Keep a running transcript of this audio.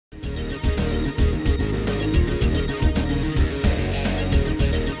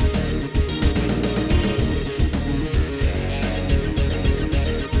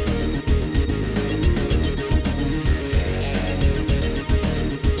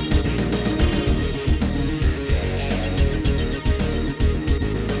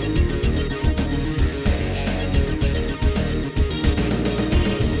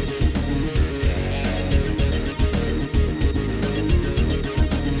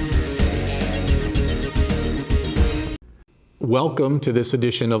Welcome to this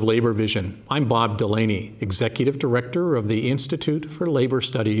edition of Labor Vision. I'm Bob Delaney, Executive Director of the Institute for Labor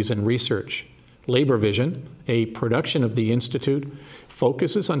Studies and Research. Labor Vision, a production of the Institute,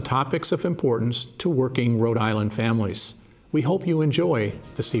 focuses on topics of importance to working Rhode Island families. We hope you enjoy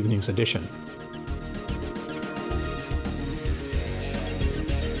this evening's edition.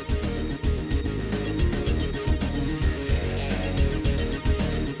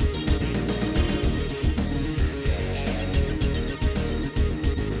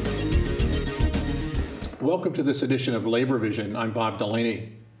 Welcome to this edition of Labor Vision. I'm Bob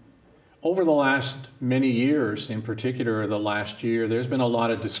Delaney. Over the last many years, in particular the last year, there's been a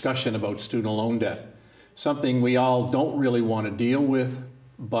lot of discussion about student loan debt, something we all don't really want to deal with,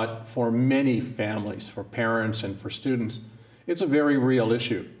 but for many families, for parents and for students, it's a very real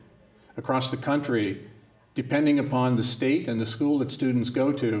issue. Across the country, depending upon the state and the school that students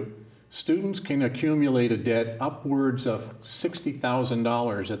go to, students can accumulate a debt upwards of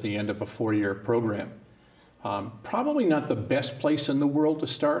 $60,000 at the end of a four-year program. Probably not the best place in the world to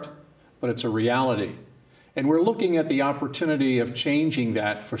start, but it's a reality. And we're looking at the opportunity of changing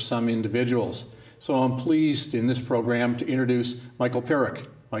that for some individuals. So I'm pleased in this program to introduce Michael Perrick.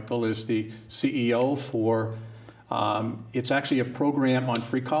 Michael is the CEO for, it's actually a program on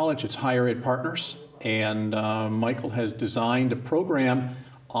free college. It's Higher Ed Partners. And Michael has designed a program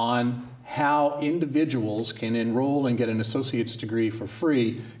on how individuals can enroll and get an associate's degree for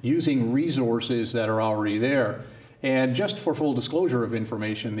free using resources that are already there. And just for full disclosure of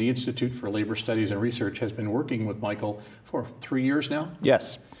information, the Institute for Labor Studies and Research has been working with Michael for 3 years now?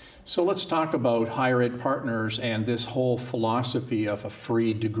 Yes. So let's talk about Higher Ed Partners and this whole philosophy of a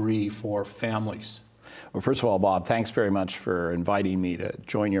free degree for families. Well, first of all, Bob, thanks very much for inviting me to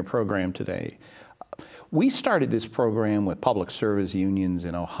join your program today. We started this program with public service unions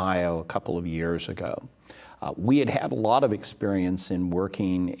in Ohio a couple of years ago. We had had a lot of experience in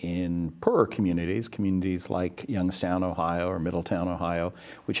working in poorer communities like Youngstown, Ohio, or Middletown, Ohio,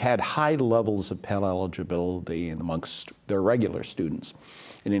 which had high levels of Pell eligibility amongst their regular students.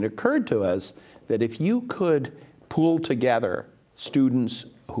 And it occurred to us that if you could pool together students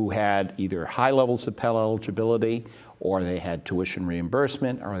who had either high levels of Pell eligibility, or they had tuition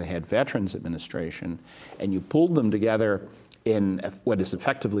reimbursement, or they had Veterans Administration, and you pooled them together in what is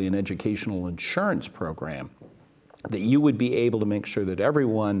effectively an educational insurance program, that you would be able to make sure that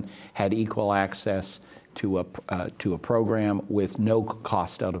everyone had equal access to a program with no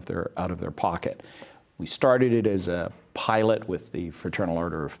cost out of their pocket. We started it as a pilot with the Fraternal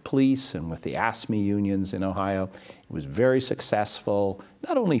Order of Police and with the AFSCME unions in Ohio. It was very successful,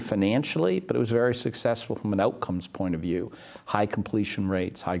 not only financially, but it was very successful from an outcomes point of view. High completion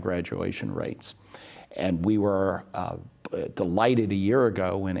rates, high graduation rates. And we were delighted a year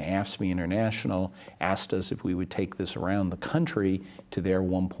ago when AFSCME International asked us if we would take this around the country to their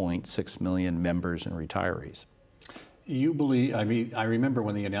 1.6 million members and retirees. You believe, I remember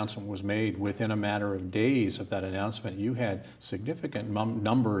when the announcement was made, within a matter of days of that announcement, you had significant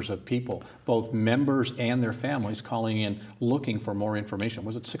numbers of people, both members and their families, calling in looking for more information.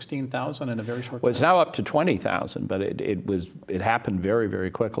 Was it 16,000 in a very short time? Well, it's now up to 20,000, but it happened very,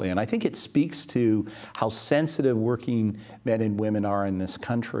 very quickly. And I think it speaks to how sensitive working men and women are in this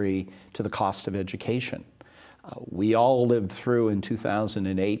country to the cost of education. We all lived through in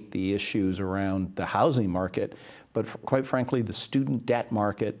 2008 the issues around the housing market, but quite frankly, the student debt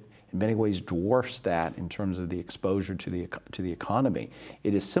market in many ways dwarfs that in terms of the exposure to the economy.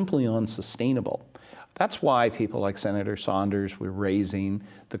 It is simply unsustainable. That's why people like Senator Saunders were raising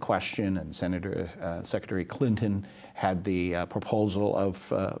the question, and Secretary Clinton had the proposal of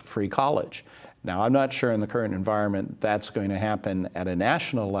free college. Now, I'm not sure in the current environment that's going to happen at a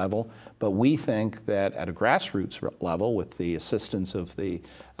national level, but we think that at a grassroots level, with the assistance of the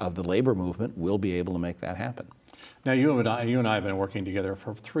labor movement, we'll be able to make that happen. Now, you and I have been working together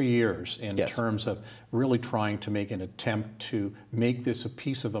for 3 years in Yes. terms of really trying to make an attempt to make this a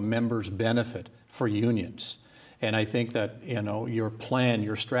piece of a member's benefit for unions. And I think that, you know, your plan,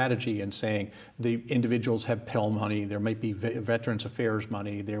 your strategy in saying the individuals have Pell money, there might be Veterans Affairs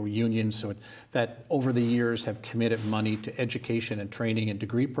money, there were unions so that over the years have committed money to education and training and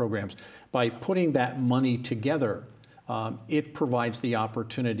degree programs. By putting that money together, it provides the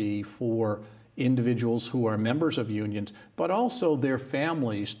opportunity for individuals who are members of unions, but also their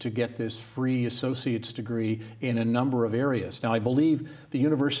families to get this free associate's degree in a number of areas. Now, I believe the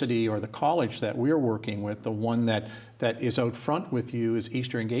university or the college that we're working with, the one that is out front with you, is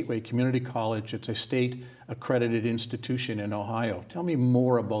Eastern Gateway Community College. It's a state accredited institution in Ohio. Tell me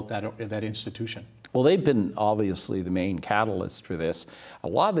more about that institution. Well, they've been obviously the main catalyst for this. A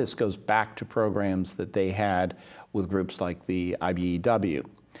lot of this goes back to programs that they had with groups like the IBEW.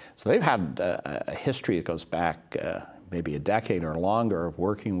 So they've had a history that goes back maybe a decade or longer of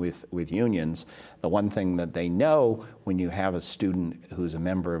working with unions. The one thing that they know when you have a student who's a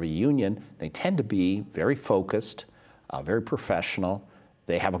member of a union, they tend to be very focused, very professional.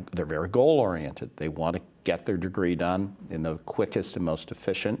 They're very goal-oriented. They want to get their degree done in the quickest and most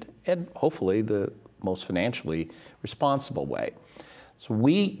efficient and hopefully the most financially responsible way. So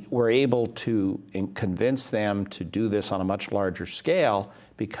we were able to convince them to do this on a much larger scale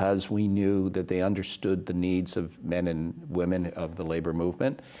because we knew that they understood the needs of men and women of the labor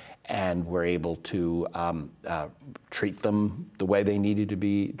movement, and were able to treat them the way they needed to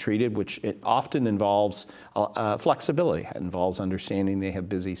be treated, which it often involves flexibility. It involves understanding they have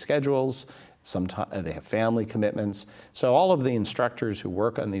busy schedules, sometimes they have family commitments. So all of the instructors who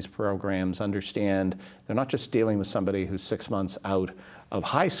work on these programs understand they're not just dealing with somebody who's 6 months out of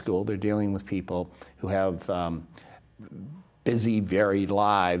high school, they're dealing with people who have busy, varied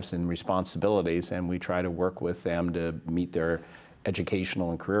lives and responsibilities, and we try to work with them to meet their educational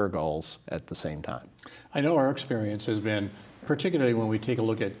and career goals at the same time. I know our experience has been, particularly when we take a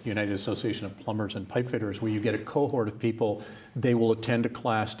look at United Association of Plumbers and Pipe Fitters, where you get a cohort of people, they will attend a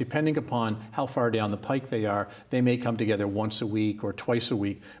class. Depending upon how far down the pike they are, they may come together once a week or twice a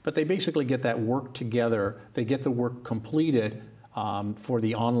week, but they basically get that work together. They get the work completed for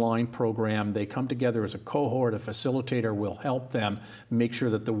the online program. They come together as a cohort. A facilitator will help them make sure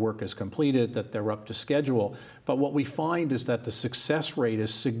that the work is completed, that they're up to schedule. But what we find is that the success rate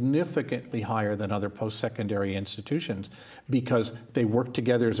is significantly higher than other post-secondary institutions because they work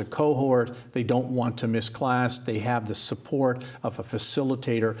together as a cohort. They don't want to miss class. They have the support of a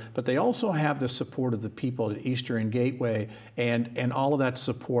facilitator, but they also have the support of the people at Eastern Gateway and all of that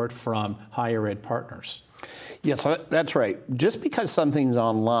support from higher ed partners. Yes, that's right. Just because something's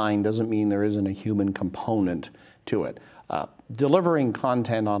online doesn't mean there isn't a human component to it. Delivering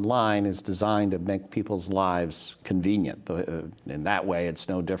content online is designed to make people's lives convenient. In that way, it's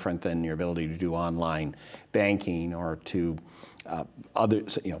no different than your ability to do online banking or to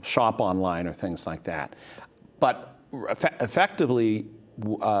shop online or things like that. But effectively,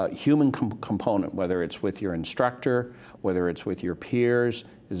 human component, whether it's with your instructor, whether it's with your peers,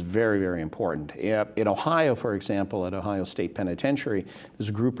 is very, very important. In Ohio, for example, at Ohio State Penitentiary, there's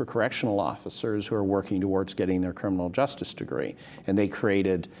a group of correctional officers who are working towards getting their criminal justice degree. And they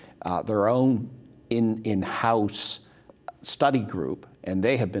created their own in-house study group, and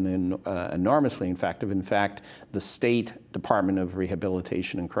they have been enormously effective. In fact, the State Department of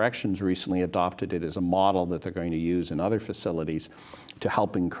Rehabilitation and Corrections recently adopted it as a model that they're going to use in other facilities to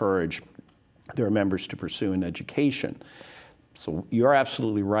help encourage their members to pursue an education. So you're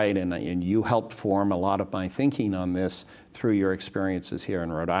absolutely right, and you helped form a lot of my thinking on this through your experiences here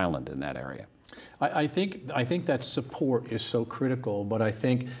in Rhode Island in that area. I think that support is so critical, but I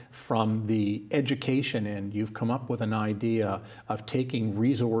think from the education end, you've come up with an idea of taking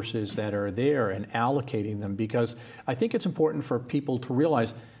resources that are there and allocating them, because I think it's important for people to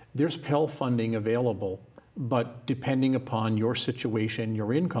realize there's Pell funding available, but depending upon your situation,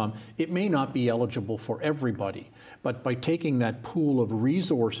 your income, it may not be eligible for everybody. But by taking that pool of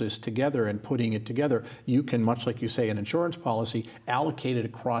resources together and putting it together, you can, much like you say, an insurance policy, allocate it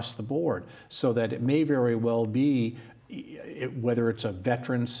across the board so that it may very well be whether it's a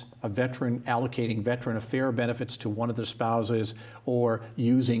veteran allocating veteran affair benefits to one of the spouses, or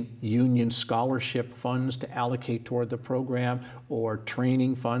using union scholarship funds to allocate toward the program, or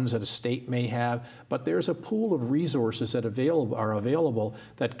training funds that a state may have. But there's a pool of resources that are available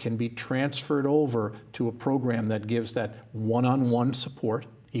that can be transferred over to a program that gives that one-on-one support,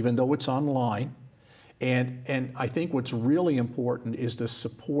 even though it's online. And I think what's really important is the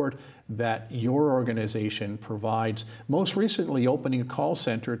support that your organization provides, most recently opening a call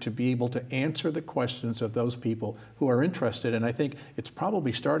center to be able to answer the questions of those people who are interested. And I think it's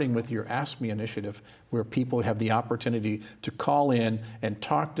probably starting with your Ask Me initiative, where people have the opportunity to call in and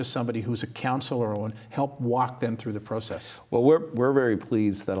talk to somebody who's a counselor and help walk them through the process. Well, we're very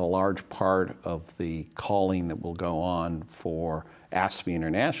pleased that a large part of the calling that will go on for Ask Me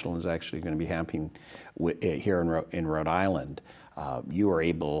International is actually going to be happening here in Rhode Island. You are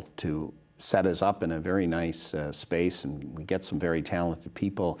able to set us up in a very nice space, and we get some very talented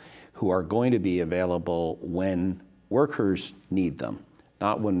people who are going to be available when workers need them.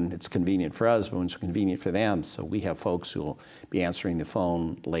 not when it's convenient for us, but when it's convenient for them. So we have folks who will be answering the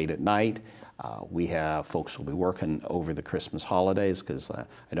phone late at night. We have folks who will be working over the Christmas holidays, because I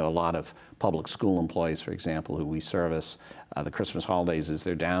know a lot of public school employees, for example, who we service, the Christmas holidays is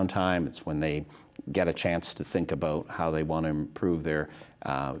their downtime. It's when they get a chance to think about how they want to improve their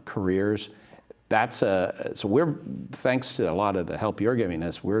careers. So we're, thanks to a lot of the help you're giving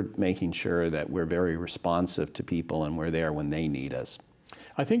us, we're making sure that we're very responsive to people and we're there when they need us.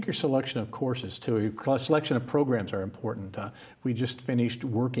 I think your selection of courses too, your selection of programs are important. We just finished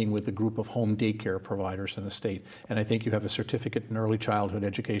working with a group of home daycare providers in the state, and I think you have a certificate in early childhood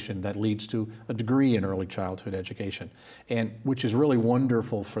education that leads to a degree in early childhood education, and which is really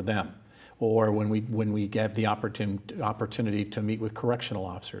wonderful for them. Or when we get the opportunity to meet with correctional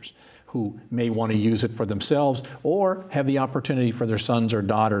officers who may want to use it for themselves or have the opportunity for their sons or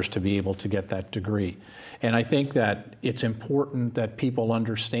daughters to be able to get that degree. And I think that it's important that people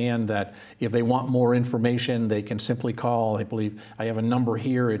understand that if they want more information, they can simply call. I believe I have a number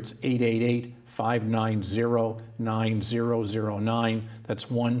here. It's 888-590-9009. That's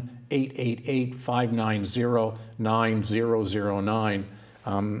 1-888-590-9009.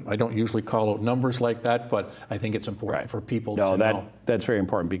 I don't usually call out numbers like that, but I think it's important for people to know. That's very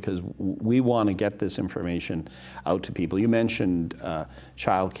important, because we want to get this information out to people. You mentioned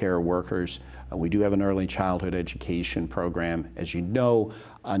child care workers. We do have an early childhood education program. As you know,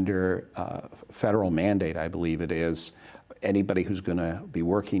 under federal mandate, I believe it is, anybody who's going to be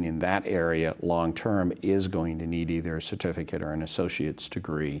working in that area long-term is going to need either a certificate or an associate's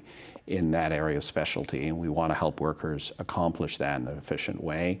degree in that area of specialty, and we want to help workers accomplish that in an efficient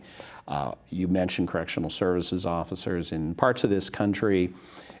way. You mentioned correctional services officers. In parts of this country,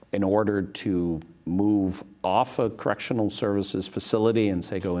 in order to move off a correctional services facility and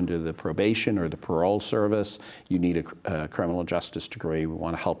say go into the probation or the parole service, you need a criminal justice degree. We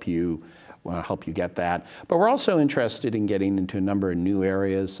want to help you. We want to help you get that. But we're also interested in getting into a number of new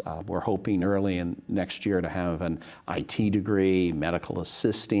areas. We're hoping early in next year to have an IT degree, medical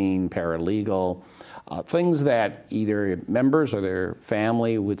assisting, paralegal, things that either members or their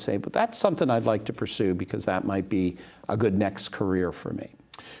family would say, but that's something I'd like to pursue because that might be a good next career for me.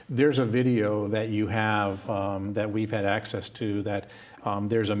 There's a video that you have that we've had access to that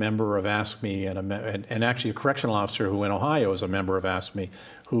there's a member of ASCME and actually a correctional officer who in Ohio is a member of ASCME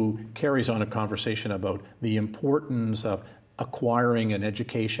who carries on a conversation about the importance of acquiring an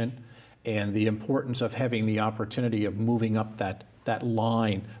education and the importance of having the opportunity of moving up that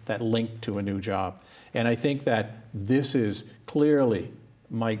line, that link to a new job. And I think that this is clearly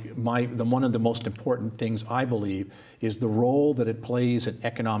one of the most important things, I believe, is the role that it plays in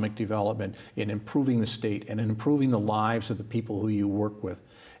economic development, in improving the state and in improving the lives of the people who you work with.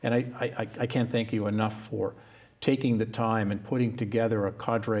 And I can't thank you enough for taking the time and putting together a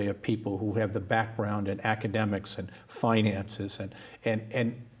cadre of people who have the background in academics and finances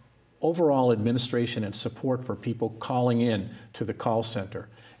and overall administration and support for people calling in to the call center.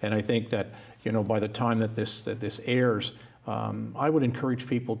 And I think that, you know, by the time that this airs, I would encourage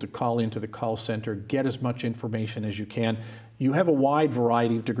people to call into the call center, get as much information as you can. You have a wide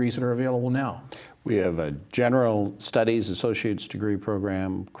variety of degrees that are available now. We have a general studies associate's degree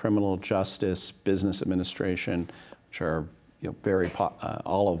program, criminal justice, business administration, which are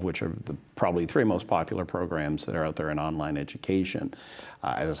all of which are the probably three most popular programs that are out there in online education.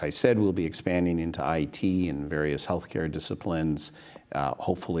 As I said, we'll be expanding into IT and various healthcare disciplines.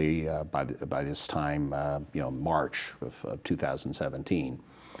 Hopefully by this time, March of 2017.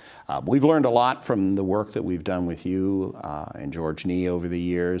 We've learned a lot from the work that we've done with you and George Nee over the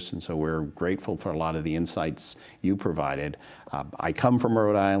years, and so we're grateful for a lot of the insights you provided. I come from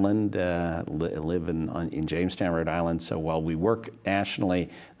Rhode Island, live in Jamestown, Rhode Island, so while we work nationally,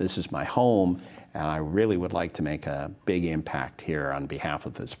 this is my home, and I really would like to make a big impact here on behalf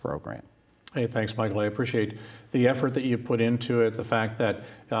of this program. Hey, thanks, Michael. I appreciate the effort that you put into it, the fact that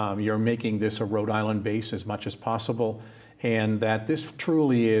you're making this a Rhode Island base as much as possible, and that this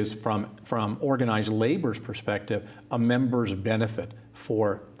truly is, from organized labor's perspective, a member's benefit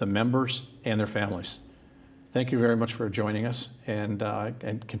for the members and their families. Thank you very much for joining us, and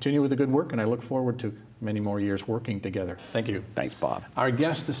continue with the good work, and I look forward to many more years working together. Thank you. Thanks, Bob. Our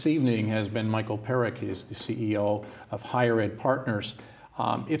guest this evening has been Michael Perrick. He is the CEO of Higher Ed Partners.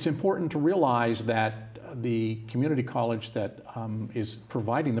 It's important to realize that the community college that is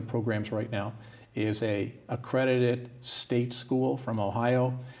providing the programs right now is an accredited state school from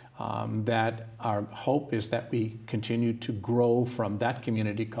Ohio. That our hope is that we continue to grow from that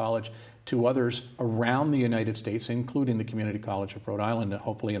community college to others around the United States, including the Community College of Rhode Island,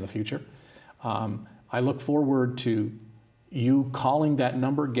 hopefully in the future. I look forward to you calling that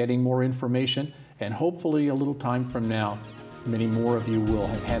number, getting more information, and hopefully a little time from now, many more of you will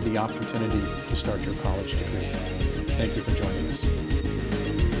have had the opportunity to start your college degree. Thank you for joining us.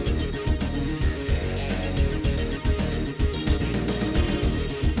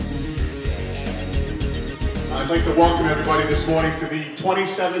 I'd like to welcome everybody this morning to the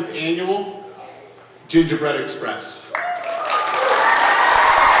 27th Annual Gingerbread Express.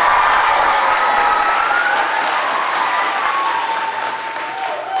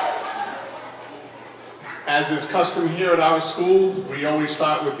 As is custom here at our school, we always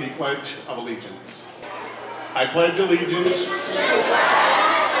start with the Pledge of Allegiance. I pledge allegiance to the flag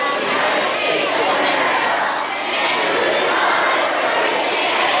of the United States of America and to the republic for which it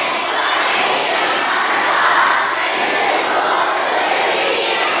stands, one nation, under God, indivisible, with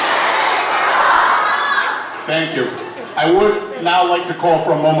liberty and justice for all. Thank you. I would now like to call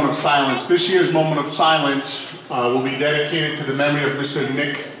for a moment of silence. This year's moment of silence will be dedicated to the memory of Mr.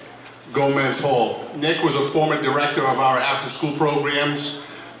 Nick Gomez Hall. Nick was a former director of our after-school programs.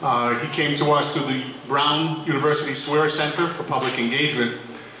 He came to us through the Brown University Swear Center for Public Engagement.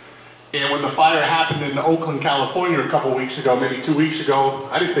 And when the fire happened in Oakland, California a couple weeks ago, maybe 2 weeks ago,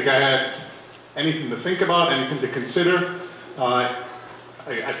 I didn't think I had anything to think about, anything to consider.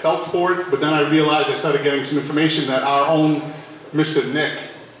 I felt for it, but then I realized, I started getting some information that our own Mr. Nick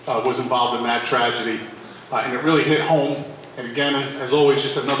was involved in that tragedy. And it really hit home. And again, as always,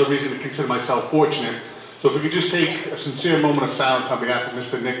 just another reason to consider myself fortunate. So if we could just take a sincere moment of silence on behalf of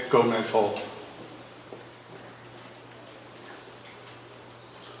Mr. Nick Gomez Hall.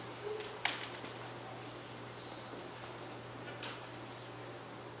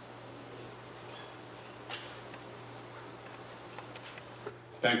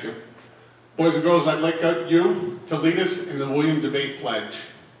 Thank you. Boys and girls, I'd like you to lead us in the William Debate Pledge.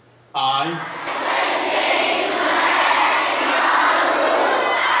 I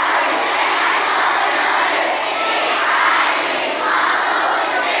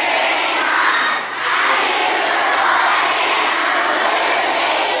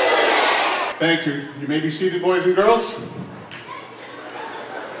Thank you. You may be seated, boys and girls.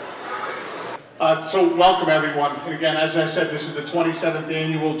 So welcome, everyone. And again, as I said, this is the 27th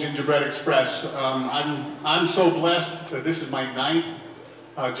Annual Gingerbread Express. I'm so blessed that this is my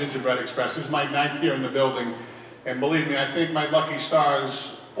 9th Gingerbread Express. This is my 9th here in the building. And believe me, I thank my lucky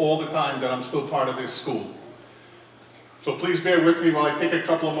stars all the time that I'm still part of this school. So please bear with me while I take a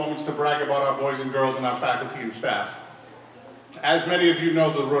couple of moments to brag about our boys and girls and our faculty and staff. As many of you know,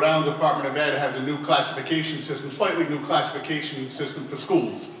 the Rhode Island Department of Ed has a new classification system, slightly new classification system for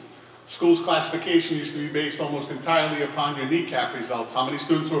schools. Schools classification used to be based almost entirely upon your kneecap results, how many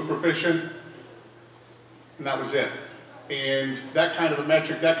students were proficient, and that was it. And that kind of a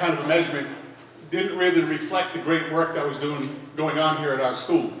metric, that kind of a measurement didn't really reflect the great work that was going on here at our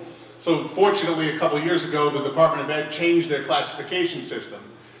school. So fortunately, a couple of years ago, the Department of Ed changed their classification system.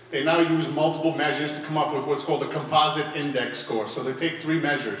 They now use multiple measures to come up with what's called a composite index score. So they take 3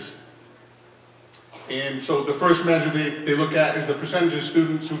 measures. And so the first measure they look at is the percentage of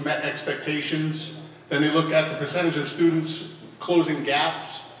students who met expectations. Then they look at the percentage of students closing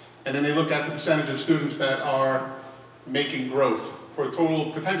gaps. And then they look at the percentage of students that are making growth for a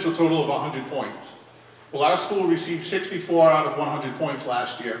potential total of 100 points. Well, our school received 64 out of 100 points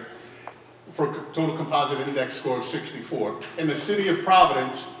last year for a total composite index score of 64. In the city of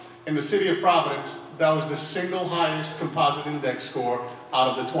Providence, that was the single highest composite index score out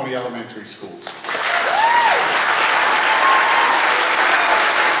of the 20 elementary schools.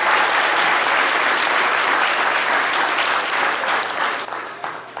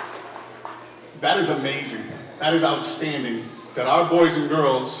 That is amazing. That is outstanding that our boys and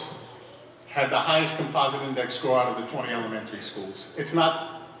girls had the highest composite index score out of the 20 elementary schools. It's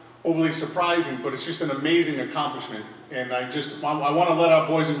not overly surprising, but it's just an amazing accomplishment. And I want to let our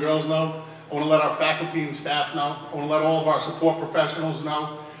boys and girls know. I want to let our faculty and staff know. I want to let all of our support professionals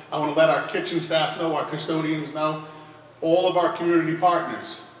know. I want to let our kitchen staff know, our custodians know, all of our community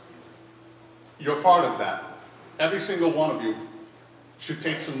partners. You're part of that. Every single one of you should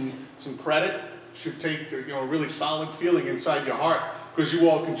take some credit, should take a really solid feeling inside your heart, because you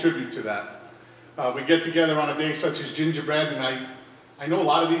all contribute to that. We get together on a day such as Gingerbread, and I know a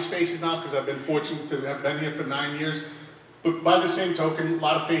lot of these faces now because I've been fortunate to have been here for 9 years. But by the same token, a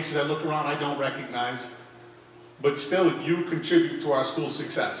lot of faces I look around I don't recognize. But still, you contribute to our school's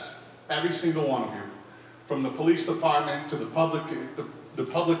success. Every single one of you. From the police department to the public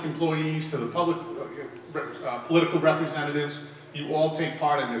employees to the public political representatives, you all take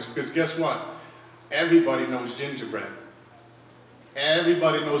part in this. Because guess what? Everybody knows gingerbread.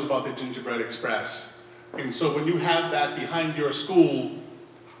 Everybody knows about the Gingerbread Express. And so when you have that behind your school,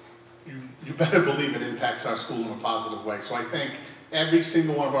 you better believe it impacts our school in a positive way. So I thank every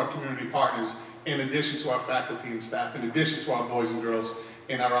single one of our community partners, in addition to our faculty and staff, in addition to our boys and girls,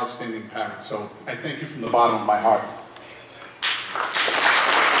 and our outstanding parents. So I thank you from the bottom of my heart.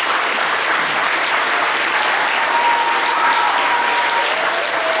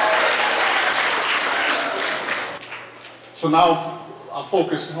 So now I'll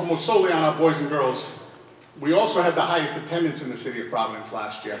focus almost solely on our boys and girls. We also had the highest attendance in the city of Providence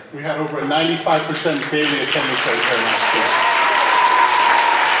last year. We had over a 95% daily attendance rate here last year.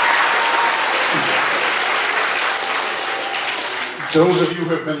 Those of you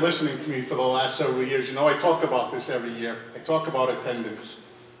who have been listening to me for the last several years, you know I talk about this every year. I talk about attendance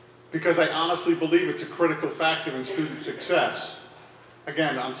because I honestly believe it's a critical factor in student success.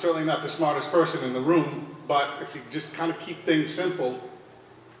 Again, I'm certainly not the smartest person in the room, but if you just kind of keep things simple,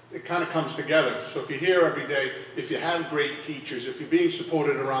 it kind of comes together. So if you're here every day, if you have great teachers, if you're being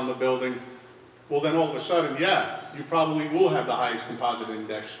supported around the building, well then all of a sudden, yeah, you probably will have the highest composite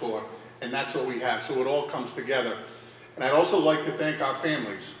index score. And that's what we have, so it all comes together. And I'd also like to thank our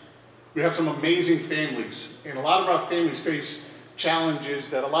families. We have some amazing families, and a lot of our families face challenges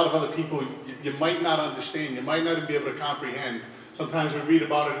that a lot of other people you might not understand, you might not even be able to comprehend. Sometimes we read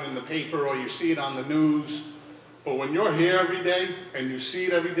about it in the paper or you see it on the news. But when you're here every day, and you see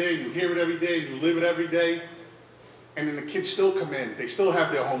it every day, and you hear it every day, and you live it every day, and then the kids still come in, they still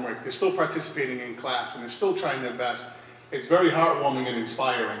have their homework, they're still participating in class, and they're still trying their best, it's very heartwarming and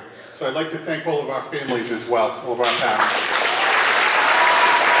inspiring. So I'd like to thank all of our families as well, all of our parents.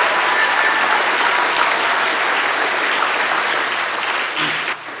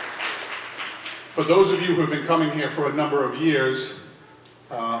 For those of you who have been coming here for a number of years,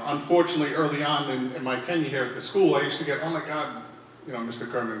 unfortunately, early on in my tenure here at the school, I used to get, oh my God, you know, Mr.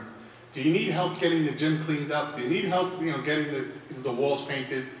 Kerman, do you need help getting the gym cleaned up? Do you need help, you know, getting the walls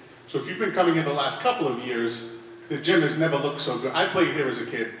painted? So if you've been coming in the last couple of years, the gym has never looked so good. I played here as a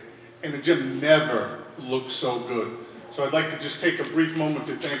kid, and the gym never looked so good. So I'd like to just take a brief moment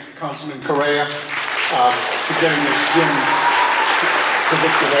to thank Councilman Correa for getting this gym to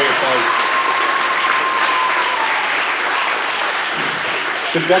look the way it does.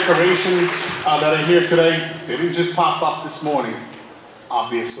 The decorations that are here today, they didn't just pop up this morning,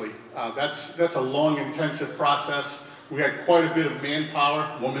 obviously. That's a long, intensive process. We had quite a bit of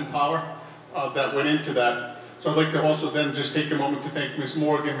manpower, woman power, that went into that. So I'd like to also then just take a moment to thank Ms.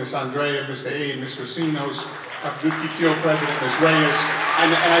 Morgan, Ms. Andrea, Mr. A, Ms. Racinos, our good PTO president, Ms. Reyes.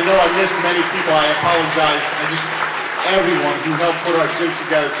 And I know I missed many people, I apologize. Everyone who helped put our gym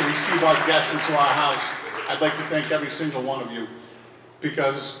together to receive our guests into our house, I'd like to thank every single one of you.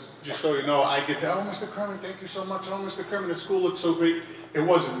 Because, just so you know, I get to, oh, Mr. Kerman, thank you so much. Oh, Mr. Kerman, the school looks so great. It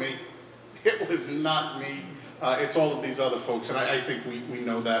wasn't me. It was not me. It's all of these other folks, and I think we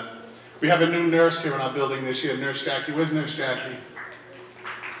know that. We have a new nurse here in our building this year, Nurse Jackie. Where's Nurse Jackie?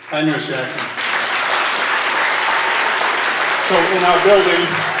 Hi, Nurse Jackie. So in our building,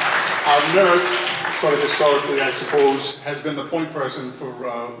 our nurse, sort of historically, I suppose, has been the point person for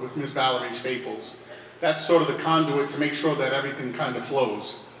with Ms. Valerie Staples. That's sort of the conduit to make sure that everything kind of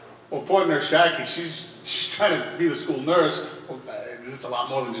flows. Well, poor Nurse Jackie, she's trying to be the school nurse. Well, it's a lot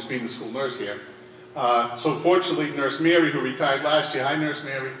more than just being the school nurse here. So fortunately, Nurse Mary, who retired last year, hi Nurse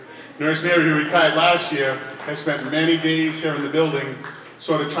Mary. Nurse Mary, who retired last year, has spent many days here in the building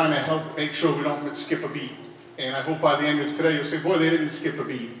sort of trying to help make sure we don't skip a beat. And I hope by the end of today you'll say, boy, they didn't skip a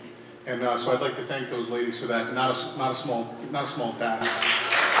beat. And so I'd like to thank those ladies for that. Not a small task.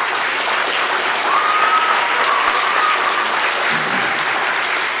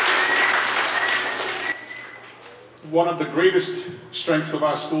 One of the greatest strengths of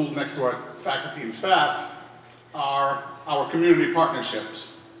our school, next to our faculty and staff, are our community partnerships.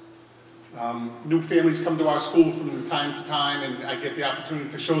 New families come to our school from time to time, and I get the opportunity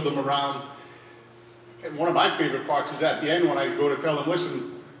to show them around. And one of my favorite parts is at the end when I go to tell them,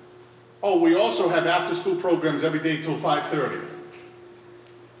 listen, oh, we also have after-school programs every day till 5:30.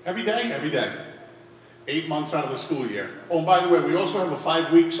 Every day? Every day. 8 months out of the school year. Oh, and by the way, we also have a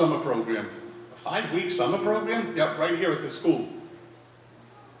 5-week summer program. 5-week summer program? Yep, right here at the school.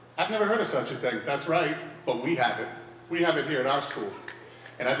 I've never heard of such a thing. That's right, but we have it. We have it here at our school.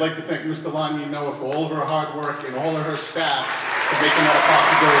 And I'd like to thank Ms. Delany Noah for all of her hard work and all of her staff for making that a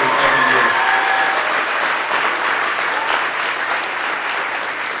possibility every year.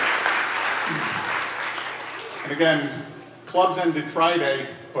 And again, clubs ended Friday,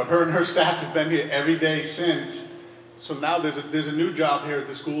 but her and her staff have been here every day since. So now there's a new job here at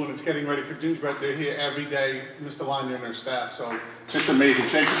the school, and it's getting ready for gingerbread. They're here every day, Mr. Lanya and their staff. So it's just amazing.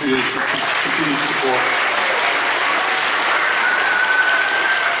 Thank you for your continued support.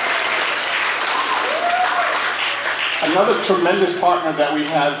 Another tremendous partner that we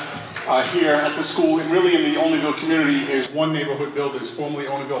have here at the school and really in the Olneyville community is One Neighborhood Builders, formerly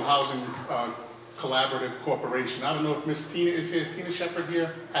Olneyville Housing Collaborative Corporation. I don't know if Miss Tina is here. Is Tina Shepard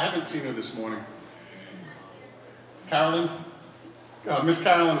here? I haven't seen her this morning. Carolyn? Miss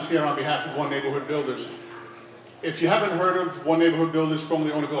Carolyn is here on behalf of One Neighborhood Builders. If you haven't heard of One Neighborhood Builders,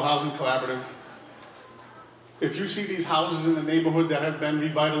 formerly Olneyville Housing Collaborative, if you see these houses in the neighborhood that have been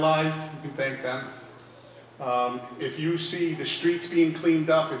revitalized, you can thank them. If you see the streets being cleaned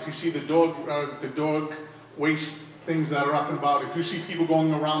up, if you see the dog waste things that are up and about, if you see people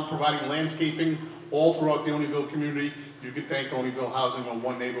going around providing landscaping all throughout the Olneyville community, you can thank Olneyville Housing or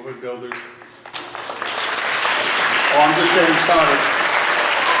One Neighborhood Builders. Oh, I'm just getting started.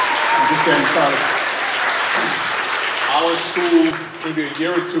 Our school, maybe a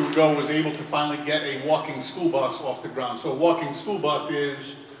year or two ago, was able to finally get a walking school bus off the ground. So a walking school bus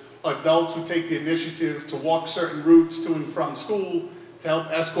is adults who take the initiative to walk certain routes to and from school to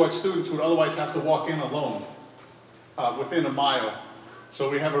help escort students who would otherwise have to walk in alone within a mile. So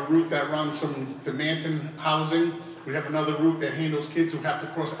we have a route that runs from the Manton Housing. We have another route that handles kids who have to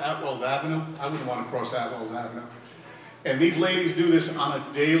cross Atwell's Avenue. I wouldn't want to cross Atwell's Avenue. And these ladies do this on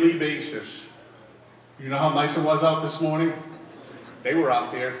a daily basis. You know how nice it was out this morning? They were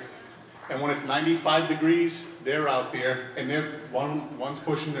out there. And when it's 95 degrees, they're out there. And one's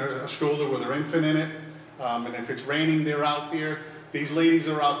pushing a stroller with their infant in it. And if it's raining, they're out there. These ladies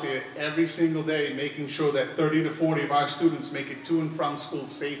are out there every single day making sure that 30 to 40 of our students make it to and from school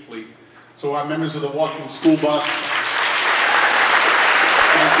safely. So our members of the walking school bus,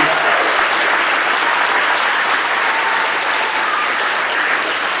 thank you.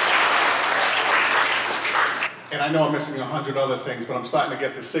 And I know I'm missing 100 other things, but I'm starting to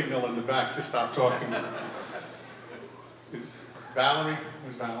get the signal in the back to stop talking. Is Valerie?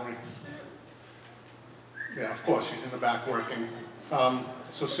 Where's Valerie? Yeah, of course, she's in the back working.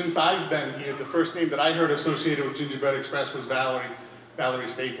 So since I've been here, the first name that I heard associated with Gingerbread Express was Valerie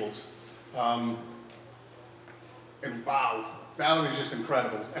Staples. And wow, Valerie's just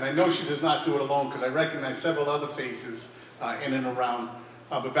incredible. And I know she does not do it alone because I recognize several other faces in and around.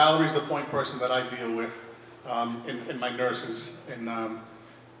 But Valerie's the point person that I deal with. And my nurses, and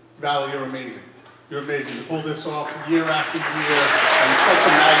Valerie, you're amazing. You're amazing to pull this off year after year, and such a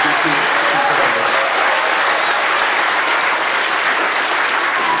magnitude.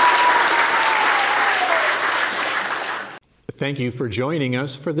 Thank you for joining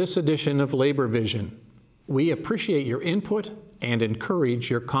us for this edition of Labor Vision. We appreciate your input and encourage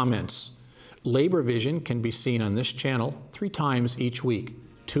your comments. Labor Vision can be seen on this channel 3 times each week: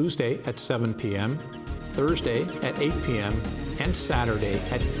 Tuesday at 7 p.m., Thursday at 8 p.m., and Saturday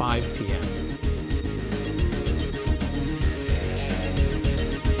at 5 p.m.